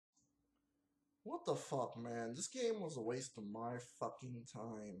What the fuck, man? This game was a waste of my fucking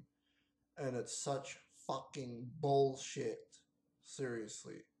time. And it's such fucking bullshit.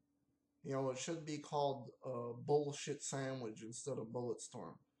 Seriously. It should be called Bullshit Sandwich instead of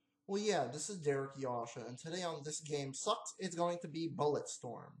Bulletstorm. Well, yeah, this is Derek Yasha, and today on This Game Sucks, it's going to be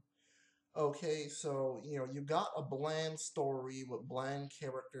Bulletstorm. Okay, so, you got a bland story with bland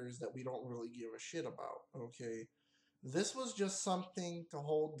characters that we don't really give a shit about, okay? This was just something to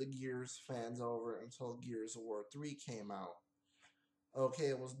hold the Gears fans over until Gears of War 3 came out. Okay,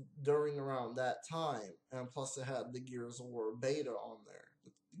 it was during around that time, and plus it had the Gears of War beta on there,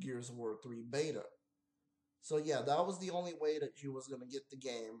 the Gears of War 3 beta. So yeah, that was the only way that you was gonna get the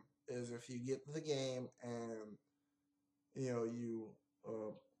game is if you get the game and you know you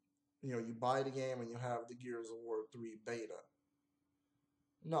uh you buy the game and you have the Gears of War 3 beta.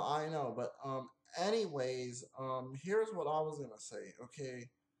 No, I know, but anyways, here's what I was gonna say. Okay,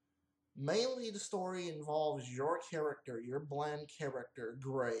 mainly the story involves your character, your bland character,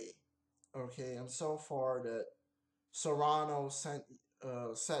 Gray. Okay, and so far that Serrano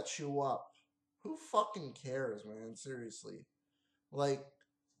set you up. Who fucking cares, man? Seriously. Like,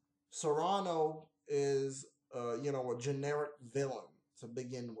 Serrano is, a generic villain to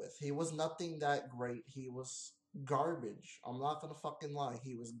begin with. He was nothing that great. He was garbage. I'm not gonna fucking lie.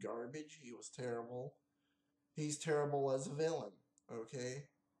 He was garbage. He was terrible. He's terrible as a villain, okay?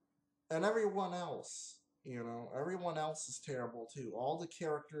 And everyone else, everyone else is terrible too. All the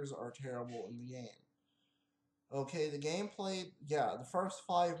characters are terrible in the game. Okay, the gameplay, yeah, the first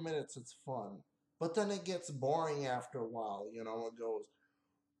 5 minutes it's fun. But then it gets boring after a while, it goes.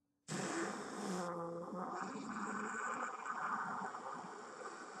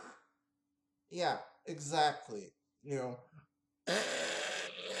 Yeah, exactly. You know.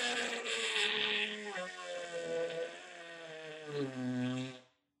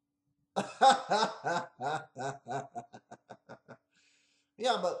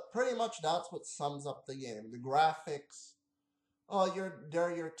 Yeah, but pretty much that's what sums up the game. The graphics, oh,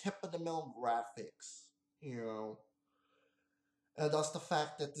 they're your tip of the mill graphics, you know. And that's the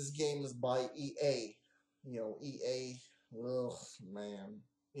fact that this game is by EA. EA, ugh, man.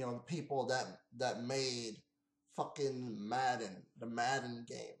 The people that made fucking Madden, the Madden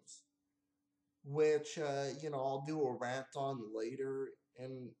games, which I'll do a rant on later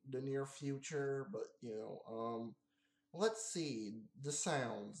in the near future. But let's see the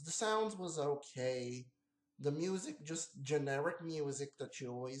sounds. The sounds was okay. The music, just generic music that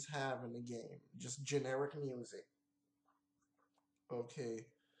you always have in the game, just generic music. Okay,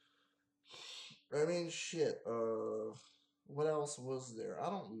 I mean, shit. What else was there? I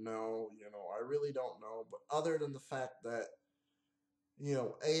don't know. I really don't know. But other than the fact that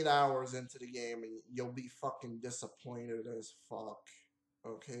 8 hours into the game and you'll be fucking disappointed as fuck.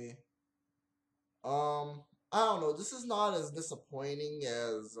 Okay. Um, I don't know. This is not as disappointing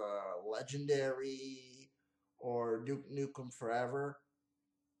as Legendary or Duke Nukem Forever.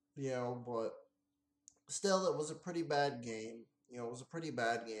 But still, it was a pretty bad game. It was a pretty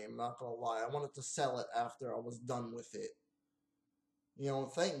bad game. Not gonna lie. I wanted to sell it after I was done with it.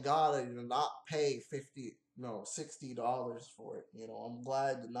 Thank God I did not pay 50, no, $60 for it. I'm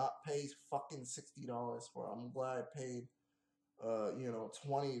glad I did not pay fucking $60 for it. I'm glad I paid,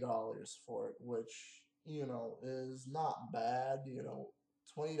 $20 for it, which, is not bad.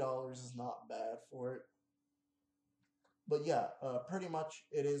 $20 is not bad for it. But yeah, pretty much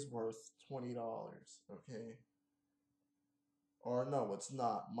it is worth $20. Okay. Or no, it's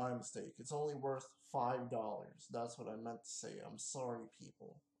not. My mistake. It's only worth $5. That's what I meant to say. I'm sorry,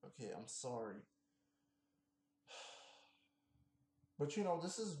 people. Okay, I'm sorry. But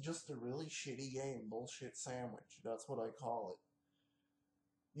this is just a really shitty game. Bullshit sandwich. That's what I call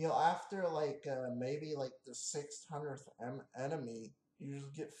it. After like maybe like the 600th enemy, you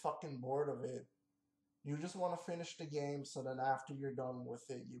just get fucking bored of it. You just want to finish the game so then after you're done with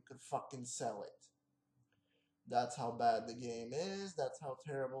it, you could fucking sell it. That's how bad the game is. That's how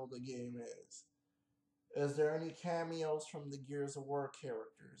terrible the game is. Is there any cameos from the Gears of War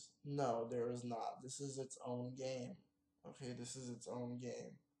characters? No, there is not. This is its own game. Okay, this is its own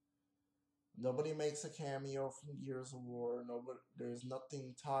game. Nobody makes a cameo from Gears of War. Nobody, there's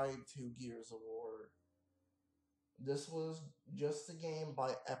nothing tied to Gears of War. This was just a game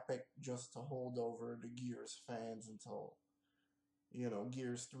by Epic just to hold over the Gears fans until,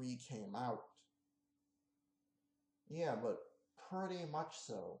 Gears 3 came out. Yeah, but pretty much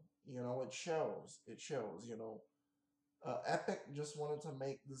so. It shows. It shows, Epic just wanted to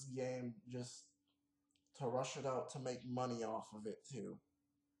make this game just to rush it out to make money off of it too.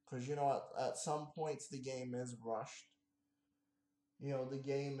 Because, at some points the game is rushed. The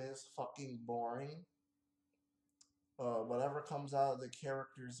game is fucking boring. Whatever comes out of the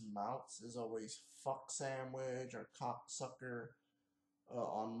characters' mouths is always fuck sandwich or cocksucker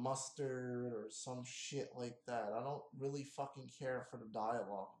on mustard or some shit like that. I don't really fucking care for the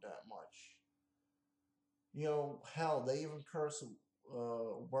dialogue that much. Hell, they even curse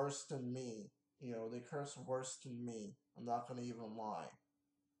worse than me. They curse worse than me. I'm not gonna even lie.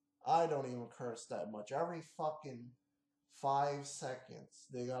 I don't even curse that much. Every fucking 5 seconds,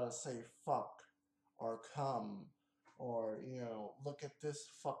 they gotta say fuck or come or, look at this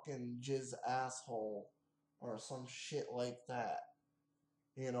fucking jizz asshole or some shit like that.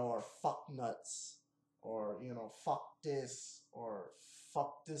 Or fuck nuts or, fuck this or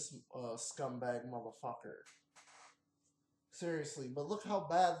fuck this scumbag motherfucker. Seriously, but look how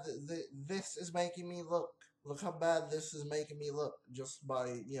bad this is making me look. Look how bad this is making me look just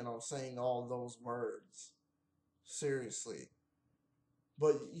by, saying all those words. Seriously.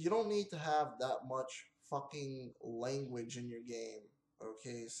 But you don't need to have that much fucking language in your game.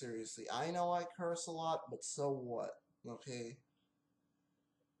 Okay, seriously. I know I curse a lot, but so what? Okay?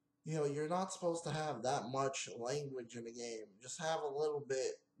 You're not supposed to have that much language in a game. Just have a little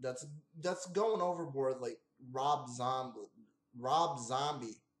bit. That's going overboard like Rob Zombie. Rob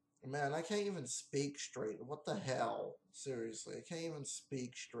Zombie. Man, I can't even speak straight. What the hell? Seriously, I can't even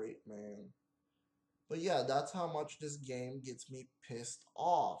speak straight, man. But yeah, that's how much this game gets me pissed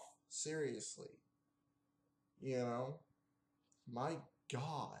off. Seriously. You know? My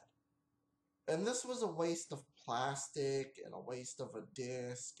God. And this was a waste of plastic and a waste of a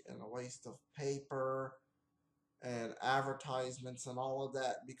disc and a waste of paper and advertisements and all of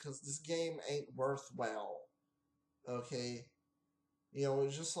that because this game ain't worth well. Okay?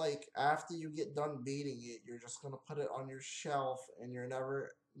 It's just like after you get done beating it, you're just gonna put it on your shelf and you're never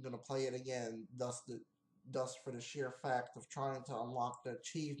gonna play it again. Thus for the sheer fact of trying to unlock the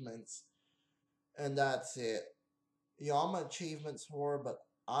achievements, and that's it. I'm an achievements whore, but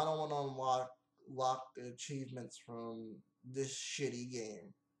I don't want to unlock the achievements from this shitty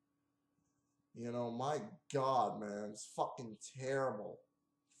game. My God, man, it's fucking terrible.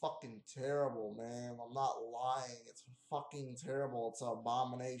 Fucking terrible, man. I'm not lying. It's fucking terrible. It's an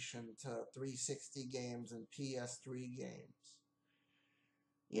abomination to 360 games and PS3 games.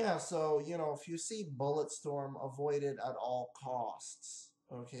 Yeah, so, if you see Bulletstorm, avoid it at all costs.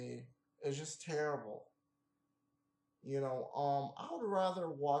 Okay? It's just terrible. I would rather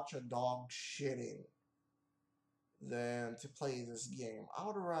watch a dog shitting than to play this game. I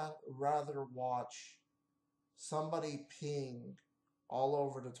would rather watch somebody peeing all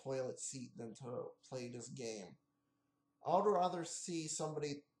over the toilet seat than to play this game. I would rather see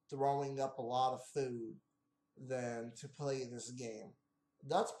somebody throwing up a lot of food than to play this game.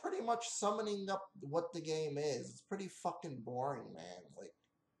 That's pretty much summing up what the game is. It's pretty fucking boring, man. Like,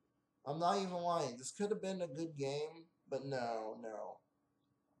 I'm not even lying. This could have been a good game, but no.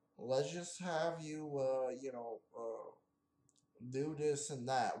 Let's just have you, do this and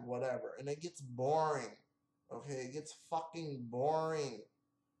that, whatever. And it gets boring. Okay, it gets fucking boring.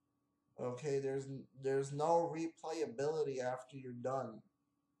 Okay, there's no replayability after you're done.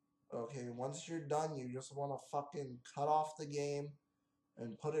 Okay, once you're done, you just want to fucking cut off the game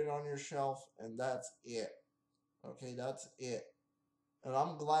and put it on your shelf, and that's it. Okay, that's it. And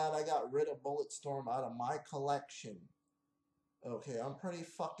I'm glad I got rid of Bulletstorm out of my collection. Okay, I'm pretty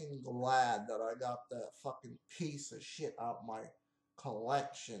fucking glad that I got that fucking piece of shit out my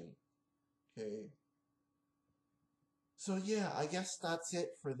collection. Okay. So yeah, I guess that's it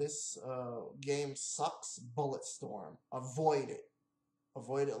for this game sucks Bulletstorm. Avoid it.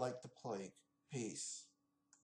 Avoid it like the plague. Peace.